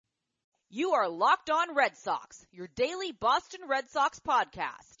You are Locked On Red Sox, your daily Boston Red Sox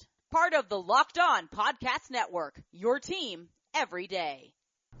podcast. Part of the Locked On Podcast Network, your team every day.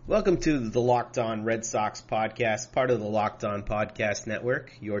 Welcome to the Locked On Red Sox podcast, part of the Locked On Podcast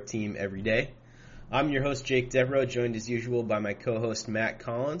Network, your team every day. I'm your host, Jake Devereaux, joined as usual by my co-host, Matt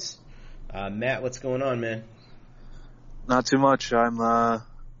Collins. Matt, what's going on, man? Not too much. I'm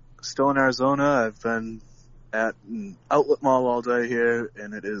still in Arizona. I've been at an outlet mall all day here,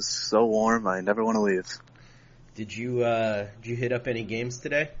 and it is so warm. I never want to leave. Did you hit up any games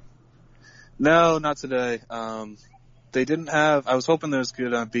today? No, not today. They didn't have. I was hoping there was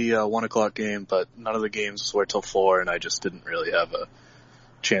going to be a 1 o'clock game, but none of the games were till 4, and I just didn't really have a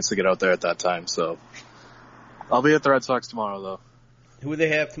chance to get out there at that time. So I'll be at the Red Sox tomorrow, though. Who do they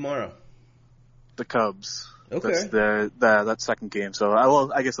have tomorrow? The Cubs. Okay. That's that second game. So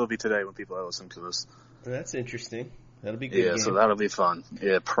I guess it'll be today when people are listening to this. That's interesting. That'll be good. Yeah, game. So that'll be fun.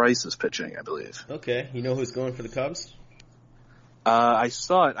 Yeah, Price is pitching, I believe. Okay. You know who's going for the Cubs? I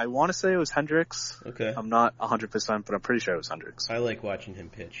saw it. I want to say it was Hendricks. Okay. I'm not 100%, but I'm pretty sure it was Hendricks. I like watching him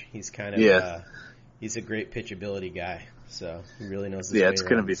pitch. He's kind of he's a great pitchability guy, so he really knows his way it's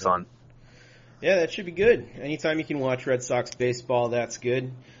going to be fun. Yeah, that should be good. Anytime you can watch Red Sox baseball, that's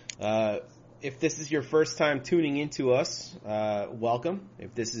good. If this is your first time tuning into us, welcome.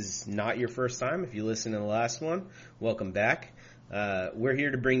 If this is not your first time, if you listened to the last one, welcome back. We're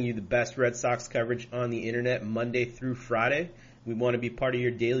here to bring you the best Red Sox coverage on the internet Monday through Friday. We want to be part of your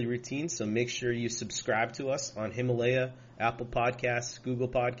daily routine, so make sure you subscribe to us on Himalaya, Apple Podcasts, Google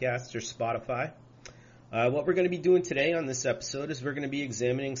Podcasts, or Spotify. What we're going to be doing today on this episode is we're going to be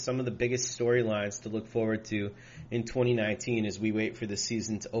examining some of the biggest storylines to look forward to in 2019 as we wait for the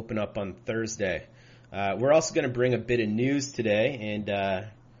season to open up on Thursday. We're also going to bring a bit of news today, and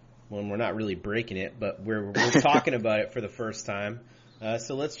we're not really breaking it, but we're talking about it for the first time.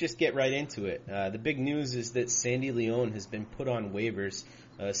 So let's just get right into it. The big news is that Sandy Leon has been put on waivers,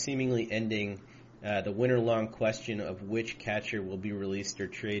 seemingly ending the winter-long question of which catcher will be released or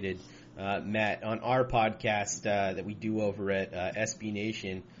traded. Matt, on our podcast that we do over at SB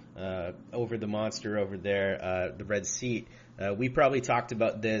Nation, over the monster over there, the Red Seat, we probably talked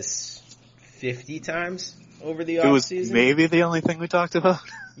about this 50 times over the offseason. It was maybe the only thing we talked about.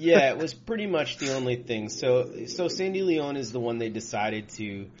 Yeah, it was pretty much the only thing. So Sandy Leon is the one they decided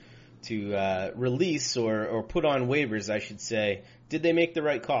to release or put on waivers, I should say. Did they make the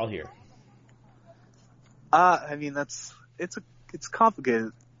right call here? I mean, it's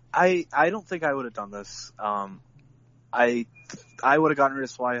complicated. I don't think I would have done this. I would have gotten rid of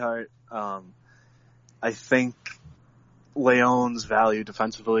Swihart. I think Leon's value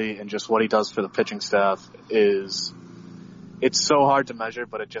defensively and just what he does for the pitching staff it's so hard to measure,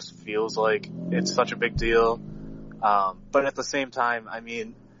 but it just feels like it's such a big deal. But at the same time, I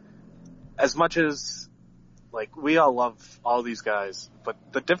mean, as much as like we all love all these guys, but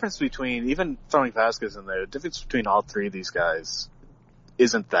the difference between even throwing Vasquez in there, the difference between all three of these guys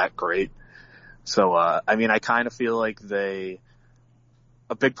isn't that great. So, I mean, I kind of feel like a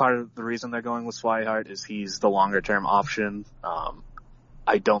big part of the reason they're going with Swihart is he's the longer term option.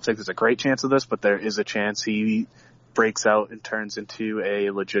 I don't think there's a great chance of this, but there is a chance he breaks out and turns into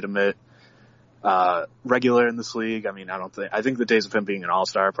a legitimate, regular in this league. I mean, I think the days of him being an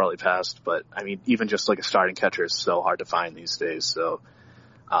all-star are probably passed, but I mean, even just like a starting catcher is so hard to find these days. So,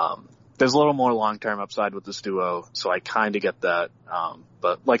 there's a little more long-term upside with this duo, so I kind of get that.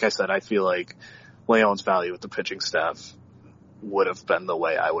 But like I said, I feel like Leon's value with the pitching staff would have been the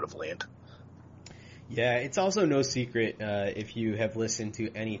way I would have leaned. Yeah, it's also no secret if you have listened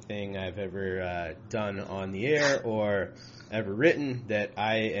to anything I've ever done on the air or ever written that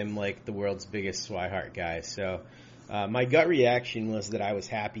I am like the world's biggest Swihart guy. So my gut reaction was that I was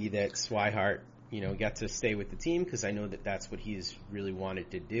happy that Swihart, got to stay with the team because I know that that's what he's really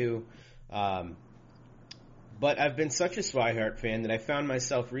wanted to do. But I've been such a Swihart fan that I found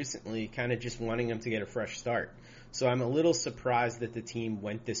myself recently kind of just wanting him to get a fresh start. So I'm a little surprised that the team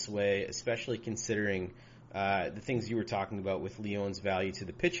went this way, especially considering the things you were talking about with Leon's value to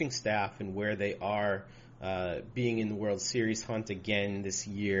the pitching staff and where they are being in the World Series hunt again this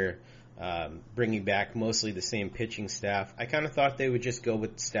year, bringing back mostly the same pitching staff. I kind of thought they would just go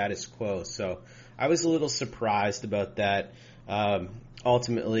with status quo. So I was a little surprised about that.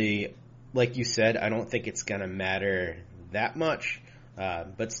 Ultimately, like you said, I don't think it's going to matter that much.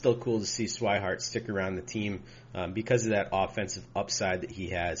 But still cool to see Swihart stick around the team because of that offensive upside that he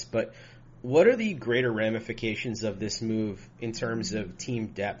has. But what are the greater ramifications of this move in terms of team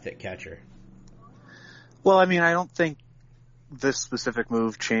depth at catcher? Well, I mean, I don't think this specific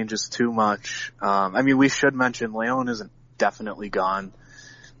move changes too much. I mean, we should mention Leon isn't definitely gone.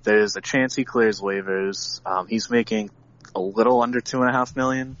 There's a chance he clears waivers. He's making a little under $2.5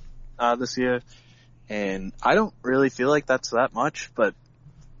 million this year, and I don't really feel like that's that much. But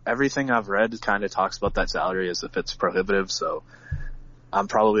everything I've read kind of talks about that salary as if it's prohibitive. So I'm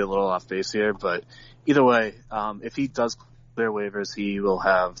probably a little off base here. But either way, if he does clear waivers, he will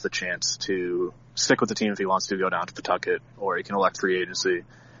have the chance to stick with the team if he wants to go down to Pawtucket, or he can elect free agency.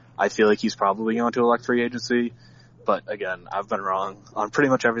 I feel like he's probably going to elect free agency. But again, I've been wrong on pretty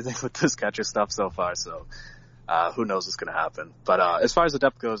much everything with this catcher stuff so far, so who knows what's going to happen. But as far as the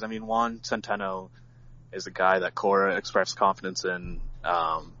depth goes, I mean, Juan Centeno is a guy that Cora expressed confidence in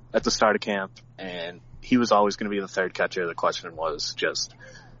at the start of camp, and he was always going to be the third catcher. The question was just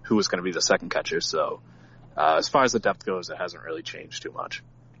who was going to be the second catcher. So as far as the depth goes, it hasn't really changed too much.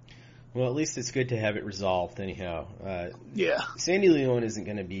 Well, at least it's good to have it resolved anyhow. Yeah. Sandy Leon isn't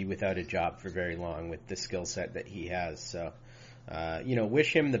going to be without a job for very long with the skill set that he has. So,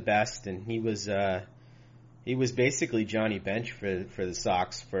 wish him the best. And he was basically Johnny Bench for the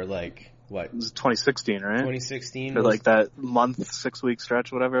Sox for like, what? It was 2016, right? 2016. For like that month, 6-week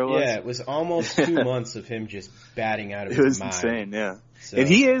stretch, whatever it was. Yeah, it was almost 2 months of him just batting out of his mind. It was insane, yeah. So,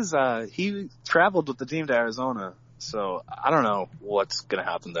 and he traveled with the team to Arizona. So I don't know what's going to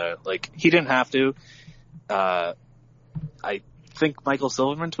happen there. Like, he didn't have to. I think Michael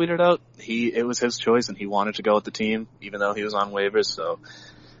Silverman tweeted out it was his choice and he wanted to go with the team, even though he was on waivers. So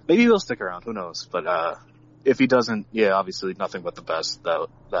maybe he'll stick around. Who knows? But if he doesn't, yeah, obviously nothing but the best.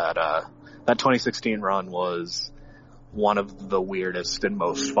 That 2016 run was one of the weirdest and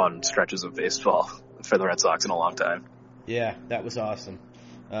most fun stretches of baseball for the Red Sox in a long time. Yeah, that was awesome.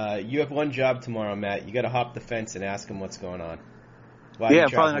 You have one job tomorrow, Matt. You got to hop the fence and ask him what's going on. Yeah, I'm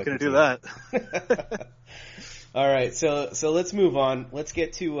probably not going to do that. All right, so let's move on. Let's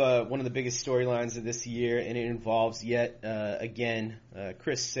get to one of the biggest storylines of this year, and it involves yet again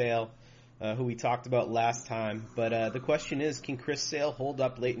Chris Sale, who we talked about last time. But the question is, can Chris Sale hold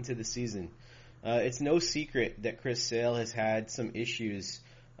up late into the season? It's no secret that Chris Sale has had some issues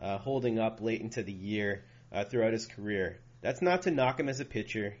holding up late into the year throughout his career. That's not to knock him as a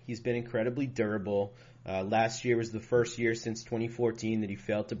pitcher. He's been incredibly durable. Last year was the first year since 2014 that he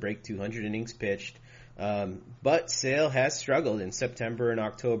failed to break 200 innings pitched. But Sale has struggled in September and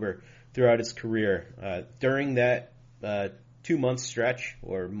October throughout his career. During that 2-month stretch,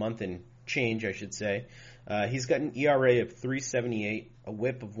 or month and change, I should say, he's got an ERA of 3.78, a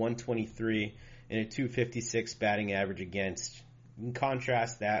WHIP of 123, and a 2.56 batting average against. You can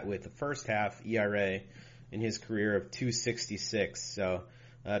contrast that with the first half ERA in his career of 2.66. So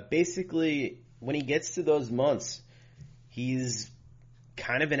basically, when he gets to those months, he's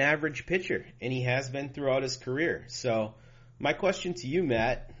kind of an average pitcher, and he has been throughout his career. So my question to you,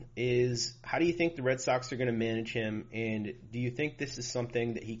 Matt, is how do you think the Red Sox are going to manage him, and do you think this is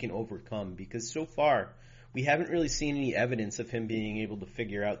something that he can overcome? Because so far, we haven't really seen any evidence of him being able to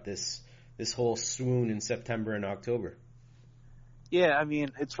figure out this whole swoon in September and October. Yeah, I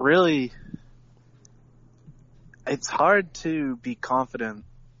mean, it's hard to be confident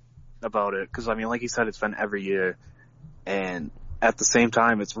about it because, I mean, like you said, it's been every year. And at the same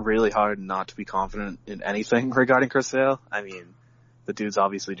time, it's really hard not to be confident in anything regarding Chris Sale. I mean, the dude's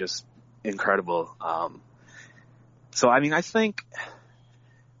obviously just incredible. So, I mean, I think,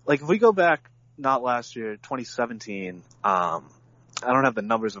 like, if we go back, not last year, 2017, I don't have the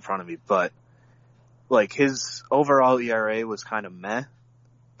numbers in front of me, but, like, his overall ERA was kind of meh.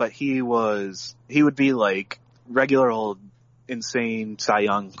 But he would be, like, regular old insane Cy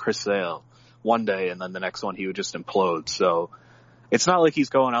Young Chris Sale one day, and then the next one he would just implode. So it's not like he's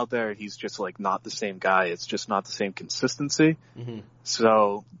going out there and he's just like not the same guy. It's just not the same consistency. Mm-hmm.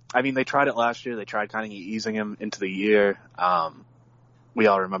 So, I mean, they tried it last year. They tried kind of easing him into the year. We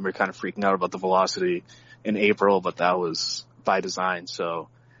all remember kind of freaking out about the velocity in April, but that was by design. So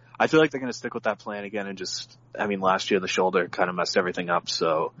I feel like they're going to stick with that plan again and just, I mean, last year the shoulder kind of messed everything up.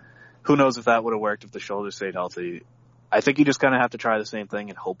 So who knows if that would have worked if the shoulder stayed healthy. I think you just kind of have to try the same thing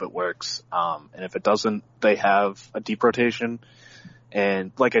and hope it works. And if it doesn't, they have a deep rotation.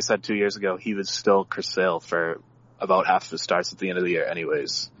 And like I said 2 years ago, he was still Chris Sale for about half of his starts at the end of the year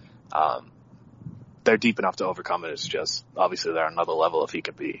anyways. They're deep enough to overcome it. It's just, obviously they're on another level if he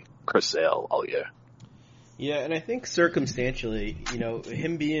could be Chris Sale all year. Yeah, and I think circumstantially, you know,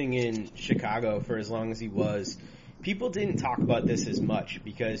 him being in Chicago for as long as he was, people didn't talk about this as much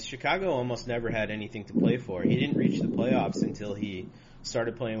because Chicago almost never had anything to play for. He didn't reach the playoffs until he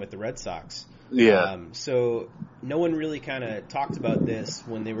started playing with the Red Sox. Yeah. So no one really kind of talked about this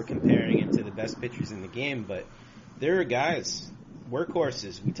when they were comparing him to the best pitchers in the game, but there are guys,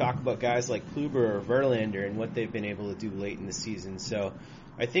 workhorses. We talk about guys like Kluber or Verlander and what they've been able to do late in the season. So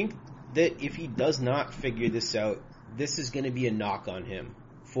I think that if he does not figure this out, this is going to be a knock on him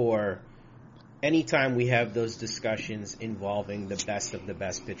for any time we have those discussions involving the best of the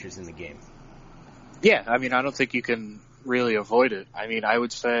best pitchers in the game. Yeah, I mean, I don't think you can really avoid it. I mean, I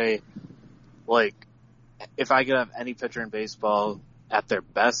would say, like, if I could have any pitcher in baseball at their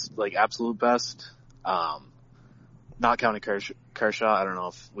best, like absolute best, not counting Kershaw, I don't know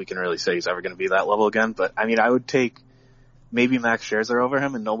if we can really say he's ever going to be that level again, but I mean, I would take maybe Max Scherzer over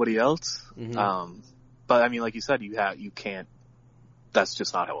him and nobody else. Mm-hmm. But I mean, like you said, you can't, that's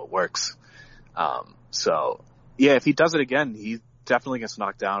just not how it works. So yeah, if he does it again, he definitely gets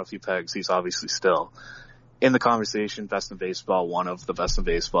knocked down a few pegs. He's obviously still in the conversation, best in baseball, one of the best in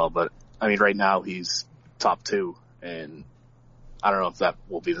baseball, but I mean, right now he's top 2, and I don't know if that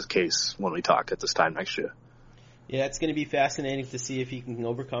will be the case when we talk at this time next year. Yeah, it's going to be fascinating to see if he can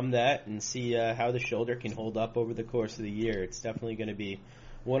overcome that and see how the shoulder can hold up over the course of the year. It's definitely going to be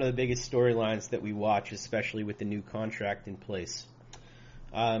one of the biggest storylines that we watch, especially with the new contract in place.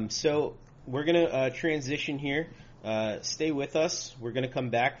 So we're going to transition here. Stay with us. We're going to come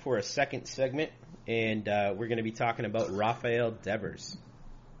back for a second segment, and we're going to be talking about Rafael Devers.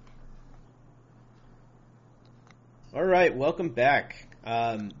 All right, welcome back.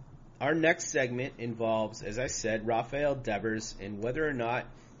 Our next segment involves, as I said, Rafael Devers and whether or not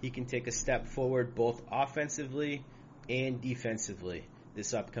he can take a step forward both offensively and defensively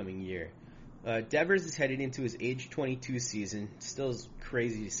this upcoming year. Devers is headed into his age 22 season. Still is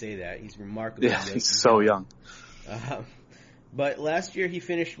crazy to say that. He's remarkably young. Yeah, he's so young. But last year he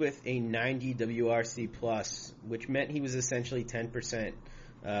finished with a 90 WRC plus, which meant he was essentially 10%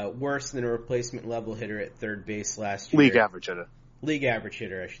 worse than a replacement level hitter at third base last year. League average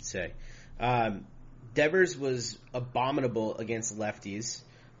hitter, I should say. Devers was abominable against lefties.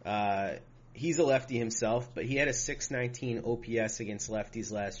 He's a lefty himself, but he had a .619 OPS against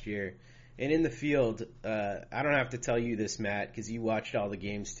lefties last year. And in the field, I don't have to tell you this, Matt, because you watched all the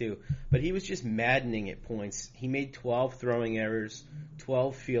games too, but he was just maddening at points. He made 12 throwing errors,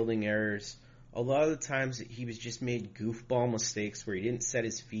 12 fielding errors. A lot of the times he was just made goofball mistakes where he didn't set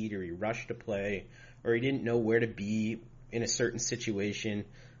his feet or he rushed a play or he didn't know where to be in a certain situation.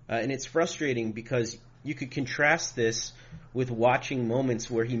 And it's frustrating because you could contrast this with watching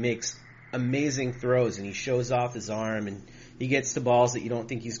moments where he makes amazing throws and he shows off his arm and he gets to balls that you don't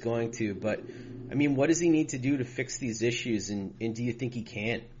think he's going to. But, I mean, what does he need to do to fix these issues, and do you think he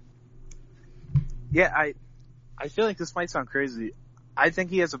can? Yeah, I feel like this might sound crazy. I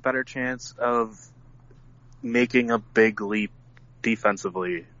think he has a better chance of making a big leap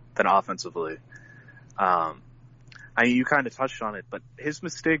defensively than offensively. I mean, you kind of touched on it, but his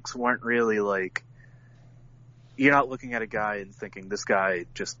mistakes weren't really like, you're not looking at a guy and thinking this guy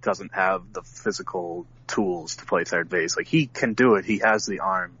just doesn't have the physical tools to play third base. Like, he can do it. He has the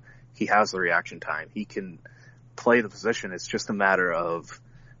arm. He has the reaction time. He can play the position. It's just a matter of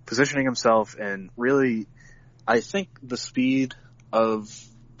positioning himself, and really, I think the speed of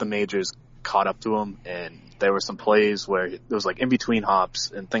the majors caught up to him, and there were some plays where it was like in between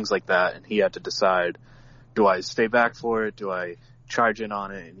hops and things like that, and he had to decide, do I stay back for it? Do I charge in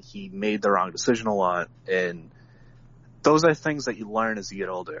on it? And he made the wrong decision a lot, and those are things that you learn as you get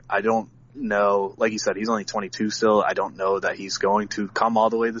older. I don't know, like you said, he's only 22 still. I don't know that he's going to come all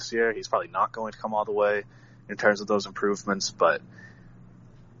the way this year. He's probably not going to come all the way in terms of those improvements, but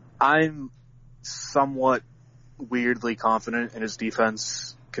I'm somewhat weirdly confident in his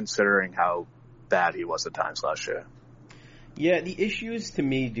defense considering how bad he was at times last year. Yeah, the issues to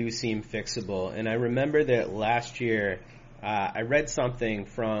me do seem fixable, and I remember that last year I read something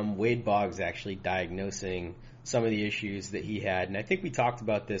from Wade Boggs actually diagnosing some of the issues that he had, and I think we talked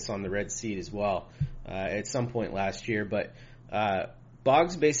about this on the Red Seat as well at some point last year, but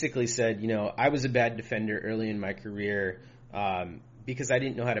Boggs basically said, you know, I was a bad defender early in my career because I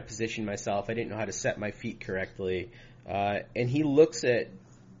didn't know how to position myself, I didn't know how to set my feet correctly, and he looks at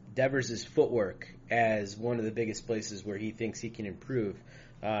Devers' footwork as one of the biggest places where he thinks he can improve,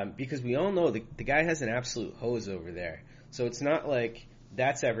 because we all know the guy has an absolute hose over there, so it's not like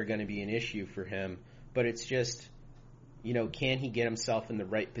that's ever going to be an issue for him. But it's just, you know, can he get himself in the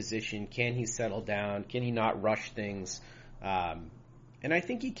right position? Can he settle down? Can he not rush things? And I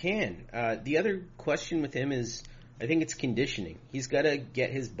think he can. The other question with him is, I think it's conditioning. He's got to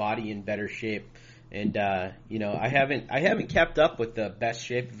get his body in better shape. And, you know, I haven't kept up with the best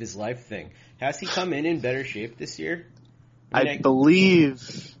shape of his life thing. Has he come in better shape this year? I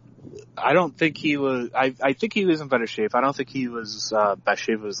don't think he was, I think he was in better shape. I don't think he was, best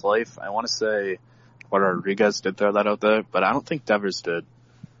shape of his life. I want to say Rodriguez did throw that out there, but I don't think Devers did.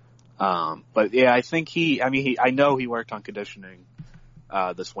 But yeah, I think I know he worked on conditioning.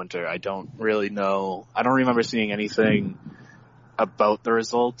 this winter. I don't really know. I don't remember seeing anything about the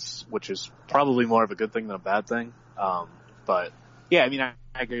results, which is probably more of a good thing than a bad thing. But yeah, I mean, I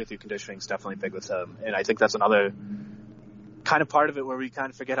agree with you. Conditioning's definitely big with him. And I think that's another kind of part of it where we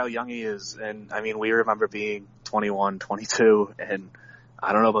kind of forget how young he is. And I mean, we remember being 21, 22, and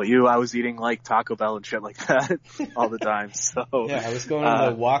I don't know about you, I was eating like Taco Bell and shit like that all the time. So yeah, I was going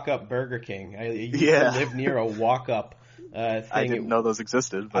to the walk-up Burger King. I used to live near a walk-up thing. I didn't know those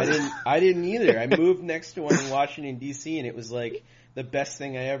existed. But I didn't either. I moved next to one in Washington, D.C., and it was like the best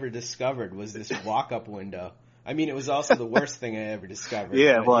thing I ever discovered was this walk-up window. I mean, it was also the worst thing I ever discovered.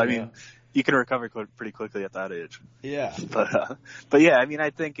 Yeah, but, well, I mean, you can recover pretty quickly at that age. Yeah. But yeah, I mean, I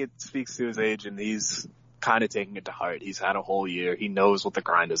think it speaks to his age, and he's kind of taking it to heart. He's had a whole year. He knows what the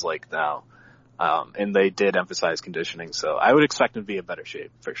grind is like now. And they did emphasize conditioning, so I would expect him to be in better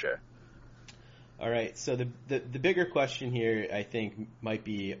shape for sure. All right, so the bigger question here, I think, might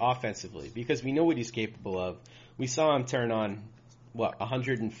be offensively, because we know what he's capable of. We saw him turn on,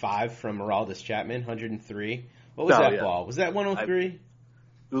 105 from Aroldis Chapman, 103. What was that ball? Was that 103?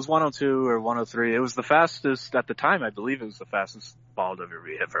 It was 102 or 103. It was the fastest, at the time, I believe it was the fastest ball to ever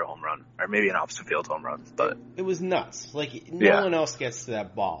be hit for a home run, or maybe an opposite field home run. But it was nuts. Like, no one else gets to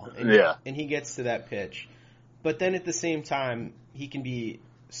that ball, and he gets to that pitch. But then at the same time, he can be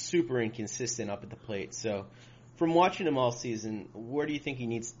super inconsistent up at the plate. So from watching him all season, where do you think he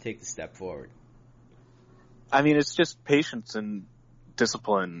needs to take the step forward? I mean, it's just patience and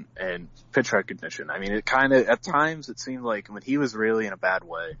discipline and pitch recognition. I mean, it kind of, at times, it seemed like when he was really in a bad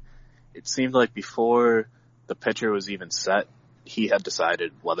way, it seemed like before the pitcher was even set, he had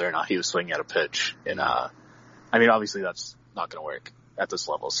decided whether or not he was swinging at a pitch. And, I mean, obviously that's not going to work at this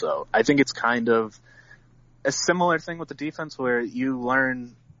level. So I think it's kind of a similar thing with the defense where you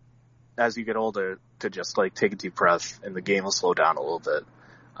learn as you get older to just like take a deep breath and the game will slow down a little bit.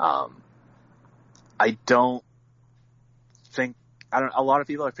 I don't think, a lot of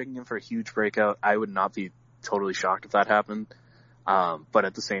people are picking him for a huge breakout. I would not be totally shocked if that happened. But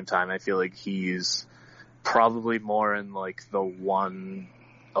at the same time, I feel like he's probably more in like the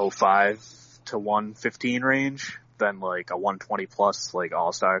 105 to 115 range than like a 120 plus like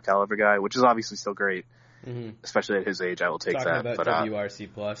all-star caliber guy, which is obviously still great, especially at his age. I will take Talking that. About but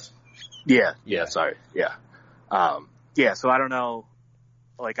WRC plus. Yeah. Sorry. Yeah. So I don't know.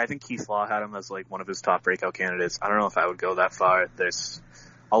 Like, I think Keith Law had him as like one of his top breakout candidates. I don't know if I would go that far. There's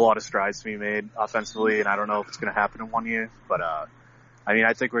a lot of strides to be made offensively, and I don't know if it's going to happen in 1 year. But I mean,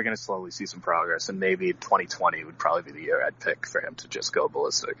 I think we're going to slowly see some progress, and maybe 2020 would probably be the year I'd pick for him to just go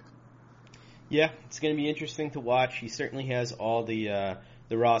ballistic. Yeah, it's going to be interesting to watch. He certainly has all the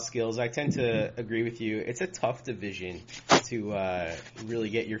raw skills. I tend to agree with you. It's a tough division to really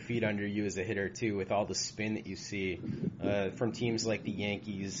get your feet under you as a hitter, too, with all the spin that you see from teams like the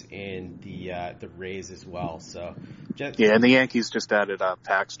Yankees and the Rays as well. So, and the Yankees just added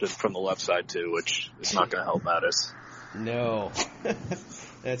Paxton from the left side, too, which is not going to help Mattis. No,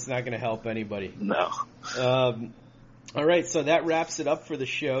 that's not going to help anybody. No. All right, so that wraps it up for the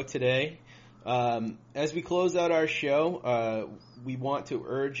show today. As we close out our show, we want to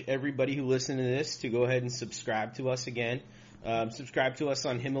urge everybody who listens to this to go ahead and subscribe to us again. Subscribe to us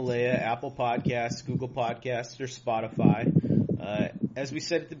on Himalaya, Apple Podcasts, Google Podcasts, or Spotify. As we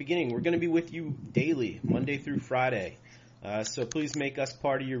said at the beginning, we're going to be with you daily, Monday through Friday. So please make us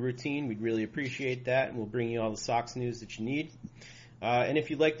part of your routine. We'd really appreciate that, and we'll bring you all the Sox news that you need. And if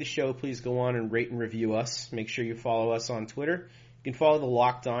you like the show, please go on and rate and review us. Make sure you follow us on Twitter. You can follow the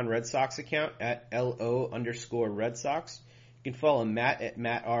Locked On Red Sox account at LO_Red Sox. You can follow Matt at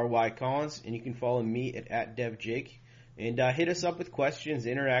Matt R.Y. Collins, and you can follow me at DevJake. And hit us up with questions.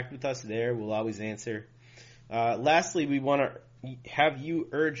 Interact with us there. We'll always answer. Lastly, we want to have you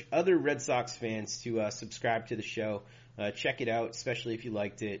urge other Red Sox fans to subscribe to the show. Check it out, especially if you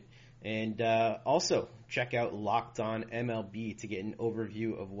liked it. And also, check out Locked On MLB to get an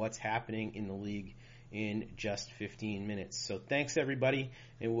overview of what's happening in the league in just 15 minutes. So thanks, everybody,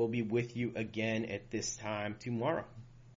 and we'll be with you again at this time tomorrow.